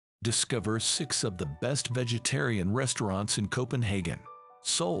Discover 6 of the best vegetarian restaurants in Copenhagen.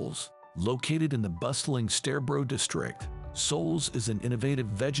 Souls, located in the bustling Nørrebro district, Souls is an innovative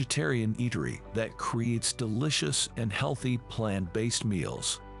vegetarian eatery that creates delicious and healthy plant-based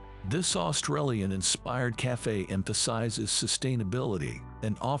meals. This Australian-inspired cafe emphasizes sustainability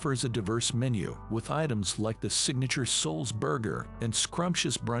and offers a diverse menu with items like the signature Souls burger and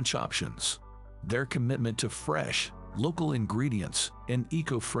scrumptious brunch options. Their commitment to fresh, local ingredients and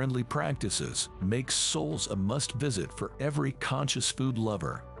eco-friendly practices makes Souls a must-visit for every conscious food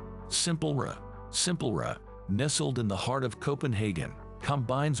lover. SimpleRAW, nestled in the heart of Copenhagen,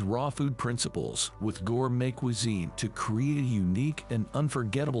 combines raw food principles with gourmet cuisine to create a unique and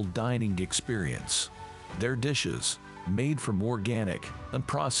unforgettable dining experience. Their dishes, made from organic,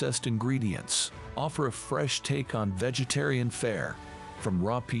 unprocessed ingredients, offer a fresh take on vegetarian fare. From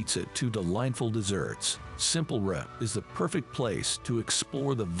raw pizza to delightful desserts, SimpleRAW is the perfect place to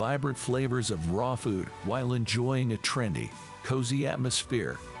explore the vibrant flavors of raw food while enjoying a trendy, cozy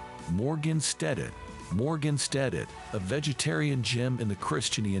atmosphere. Morgenstedet, a vegetarian gem in the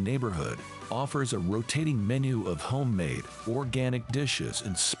Christiania neighborhood, offers a rotating menu of homemade, organic dishes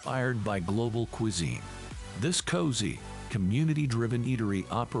inspired by global cuisine. This cozy, community-driven eatery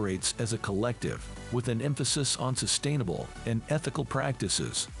operates as a collective with an emphasis on sustainable and ethical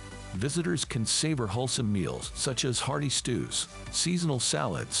practices. Visitors can savor wholesome meals such as hearty stews, seasonal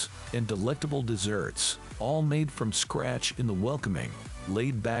salads, and delectable desserts, all made from scratch in the welcoming,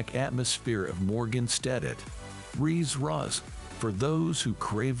 laid-back atmosphere of Morgenstedet. RizRaz, for those who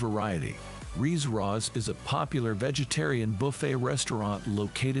crave variety. RizRaz is a popular vegetarian buffet restaurant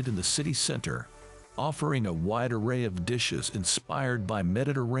located in the city center, offering a wide array of dishes inspired by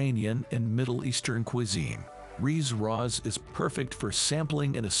Mediterranean and Middle Eastern cuisine. RizRaz is perfect for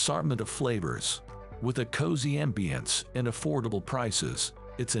sampling an assortment of flavors. With a cozy ambience and affordable prices,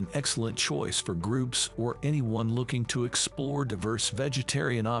 it's an excellent choice for groups or anyone looking to explore diverse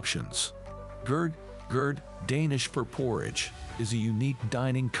vegetarian options. Grød, Danish for porridge, is a unique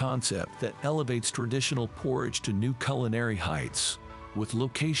dining concept that elevates traditional porridge to new culinary heights. With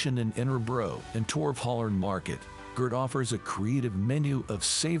location in Nørrebro and Torvehallerne market, Grød offers a creative menu of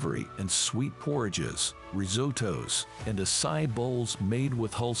savory and sweet porridges, risottos, and acai bowls made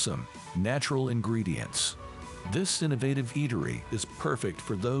with wholesome, natural ingredients. This innovative eatery is perfect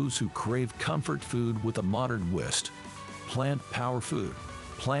for those who crave comfort food with a modern twist. Plant Power Food,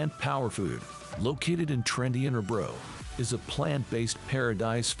 located in trendy Nørrebro, is a plant-based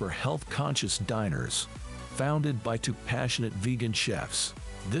paradise for health-conscious diners. Founded by 2 passionate vegan chefs,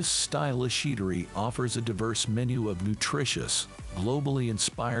 this stylish eatery offers a diverse menu of nutritious, globally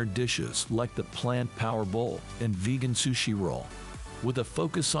inspired dishes like the Plant Power Bowl and vegan sushi roll. With a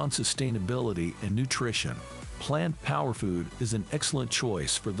focus on sustainability and nutrition, Plant Power Food is an excellent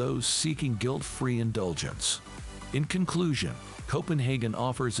choice for those seeking guilt-free indulgence. In conclusion, Copenhagen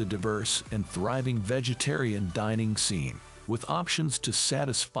offers a diverse and thriving vegetarian dining scene, with options to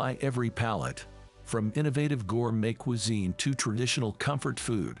satisfy every palate. From innovative gourmet cuisine to traditional comfort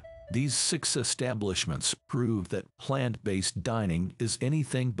food, these 6 establishments prove that plant-based dining is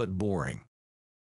anything but boring.